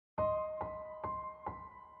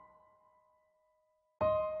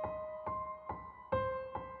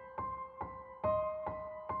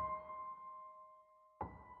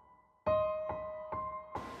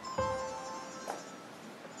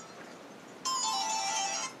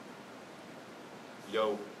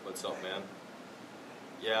Yo, what's up, man?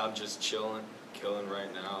 Yeah, I'm just chilling, killing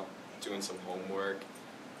right now, doing some homework.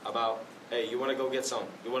 Hey, you wanna go get some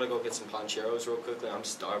pancheros real quickly? I'm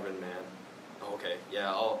starving, man. Okay, yeah,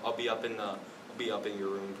 I'll be up in your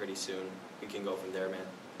room pretty soon. We can go from there, man.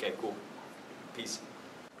 Okay, cool. Peace.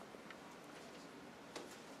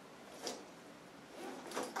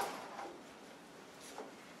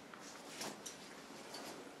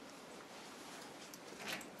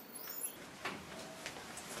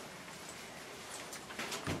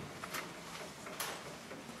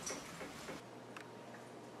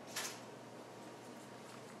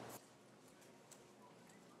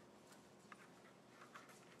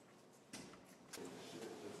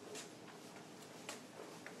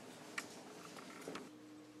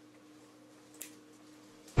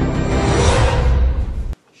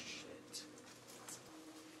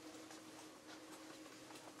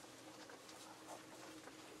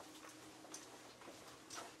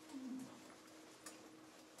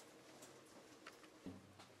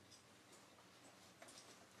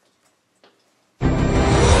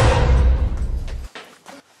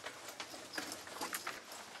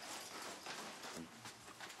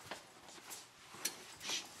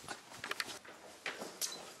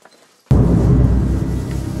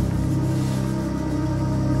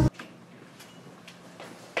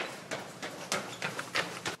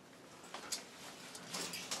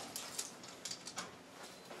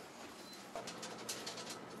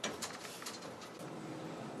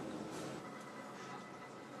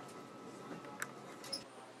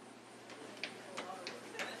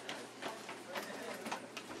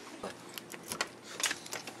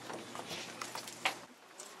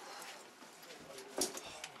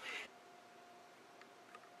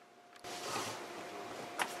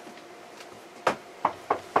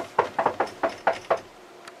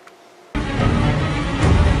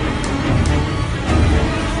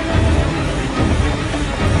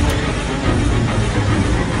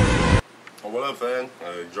 What up, Fan?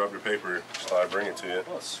 Drop your paper. So I bring it to you.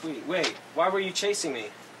 Oh, sweet. Wait, why were you chasing me?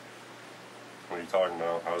 What are you talking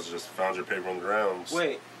about? I found your paper on the grounds.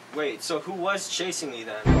 Wait, so who was chasing me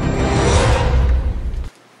then?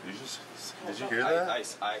 Did you hear that? I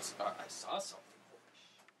saw something.